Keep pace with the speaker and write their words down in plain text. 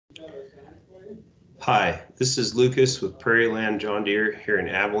Hi, this is Lucas with PrairieLand John Deere here in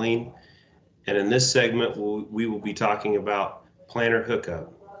Abilene, and in this segment we will be talking about planter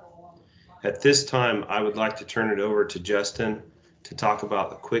hookup. At this time, I would like to turn it over to Justin to talk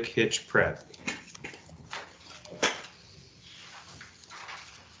about the quick hitch prep.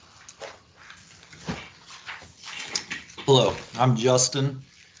 Hello, I'm Justin.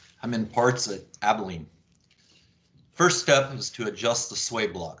 I'm in parts at Abilene. First step is to adjust the sway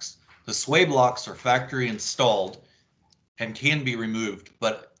blocks. The sway blocks are factory installed and can be removed,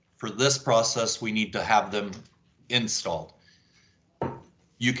 but for this process, we need to have them installed.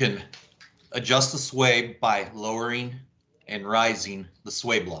 You can adjust the sway by lowering and rising the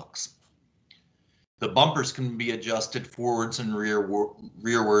sway blocks. The bumpers can be adjusted forwards and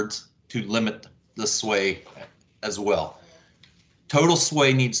rearwards to limit the sway as well. Total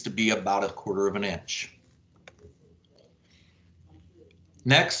sway needs to be about 1/4 inch.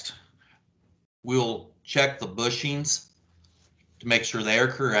 Next, we'll check the bushings to make sure they are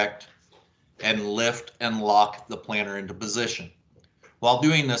correct and lift and lock the planter into position. While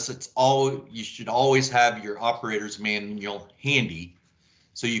doing this, you should always have your operator's manual handy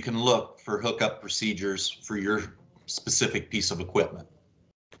so you can look for hookup procedures for your specific piece of equipment.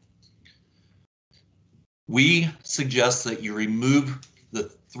 We suggest that you remove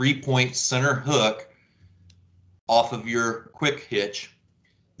the 3-point center hook off of your quick hitch.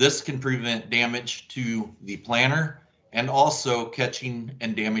 This can prevent damage to the planter and also catching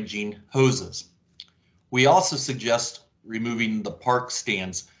and damaging hoses. We also suggest removing the park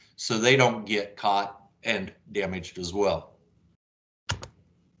stands so they don't get caught and damaged as well.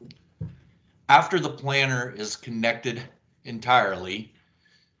 After the planter is connected entirely,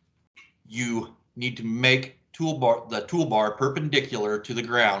 you need to make the toolbar perpendicular to the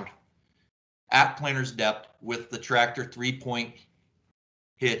ground at planter's depth with the tractor 3-point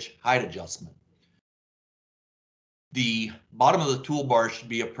hitch height adjustment. The bottom of the toolbar should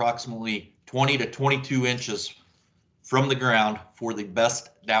be approximately 20 to 22 inches from the ground for the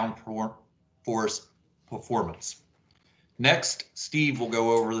best downforce performance. Next, Steve will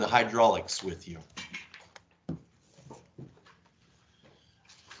go over the hydraulics with you.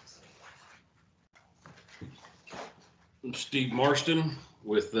 I'm Steve Marston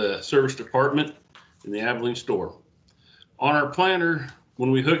with the service department in the Abilene store. On our planter, when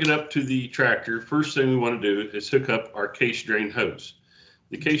we hook it up to the tractor, first thing we want to do is hook up our case drain hose.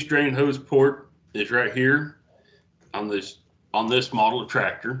 The case drain hose port is right here on this model of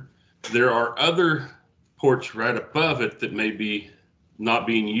tractor. There are other ports right above it that may be not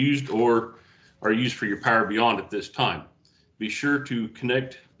being used or are used for your Power Beyond at this time. Be sure to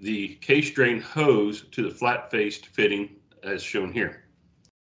connect the case drain hose to the flat-faced fitting as shown here.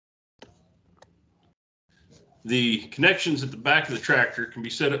 The connections at the back of the tractor can be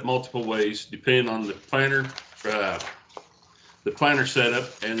set up multiple ways depending on the planter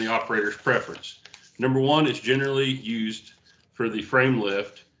setup and the operator's preference. Number 1 is generally used for the frame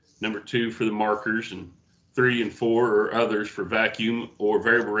lift. Number 2 for the markers, and 3 and 4 or others for vacuum or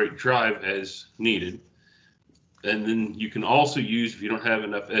variable rate drive as needed. And then you can also use, if you don't have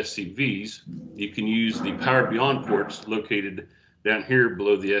enough SCVs, you can use the Power Beyond ports located down here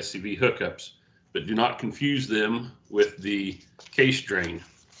below the SCV hookups, but do not confuse them with the case drain.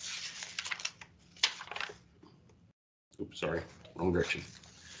 Oops, sorry, wrong direction.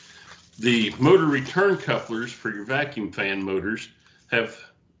 The motor return couplers for your vacuum fan motors have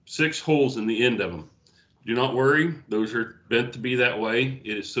 6 holes in the end of them. Do not worry, those are meant to be that way.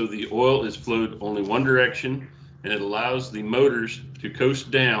 It is so the oil is flowed only one direction, and it allows the motors to coast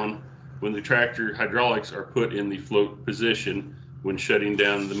down when the tractor hydraulics are put in the float position when shutting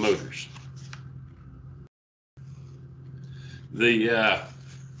down the motors. The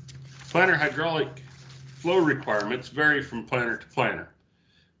planter hydraulic flow requirements vary from planter to planter.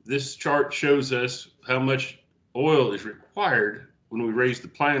 This chart shows us how much oil is required when we raise the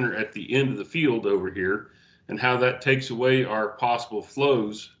planter at the end of the field over here, and how that takes away our possible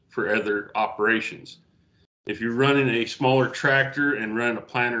flows for other operations. If you're running a smaller tractor and running a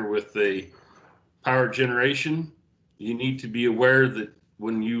planter with a power generation, you need to be aware that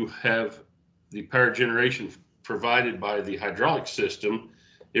when you have the power generation provided by the hydraulic system,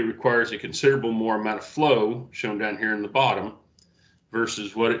 it requires a considerable more amount of flow, shown down here in the bottom,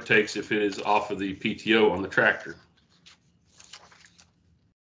 versus what it takes if it is off of the PTO on the tractor.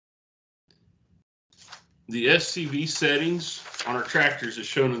 The SCV settings on our tractors, as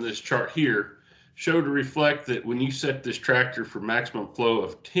shown in this chart here, show to reflect that when you set this tractor for maximum flow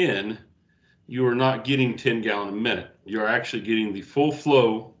of 10, you are not getting 10 gallons a minute. You are actually getting the full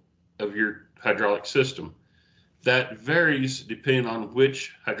flow of your hydraulic system. That varies depending on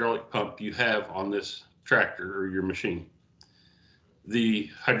which hydraulic pump you have on this tractor or your machine. The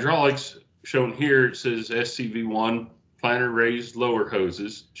hydraulics shown here, it says SCV1 planter raised lower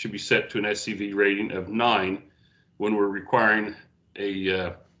hoses should be set to an SCV rating of 9 when we're requiring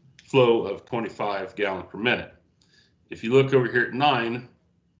a flow of 25 gallons per minute. If you look over here at 9,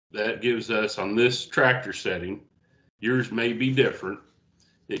 that gives us, on this tractor setting, yours may be different,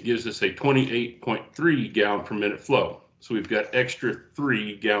 it gives us a 28.3 gallon per minute flow. So we've got extra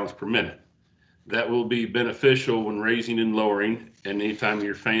 3 gallons per minute. That will be beneficial when raising and lowering, and anytime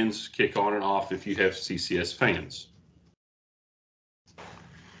your fans kick on and off if you have CCS fans.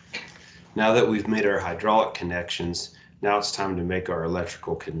 Now that we've made our hydraulic connections, now it's time to make our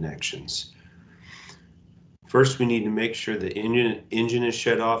electrical connections. First, we need to make sure the engine is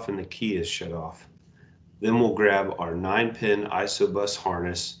shut off and the key is shut off. Then we'll grab our 9-pin isobus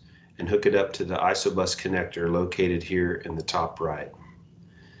harness and hook it up to the isobus connector located here in the top right.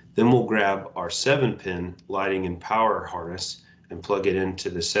 Then we'll grab our 7-pin lighting and power harness and plug it into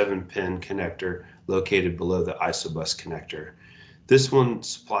the 7-pin connector located below the isobus connector. This one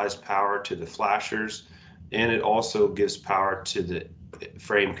supplies power to the flashers, and it also gives power to the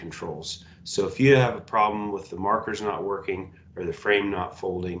frame controls. So if you have a problem with the markers not working or the frame not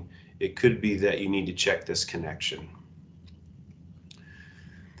folding, it could be that you need to check this connection.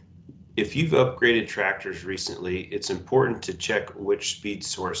 If you've upgraded tractors recently, it's important to check which speed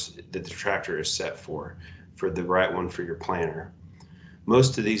source that the tractor is set for the right one for your planter.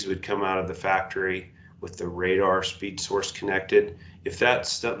 Most of these would come out of the factory with the radar speed source connected. If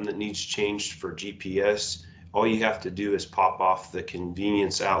that's something that needs changed for GPS, all you have to do is pop off the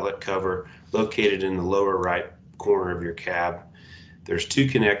convenience outlet cover located in the lower right corner of your cab. There's 2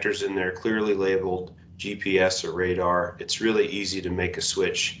 connectors in there clearly labeled GPS or radar. It's really easy to make a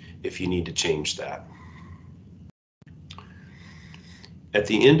switch if you need to change that. At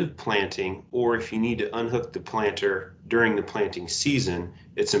the end of planting, or if you need to unhook the planter during the planting season,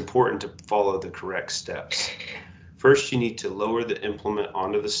 it's important to follow the correct steps. First, you need to lower the implement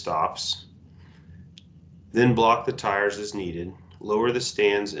onto the stops, then block the tires as needed, lower the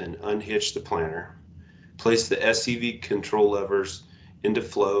stands and unhitch the planter, place the SCV control levers into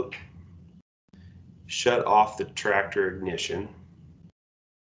float, shut off the tractor ignition,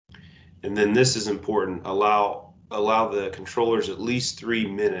 and then this is important, allow the controllers at least 3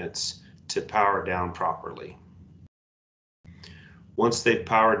 minutes to power down properly. Once they've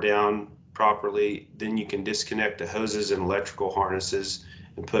powered down properly, then you can disconnect the hoses and electrical harnesses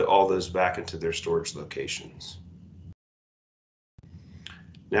and put all those back into their storage locations.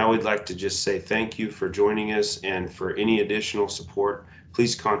 Now we'd like to just say thank you for joining us, and for any additional support,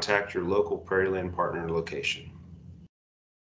 please contact your local PrairieLand partner location.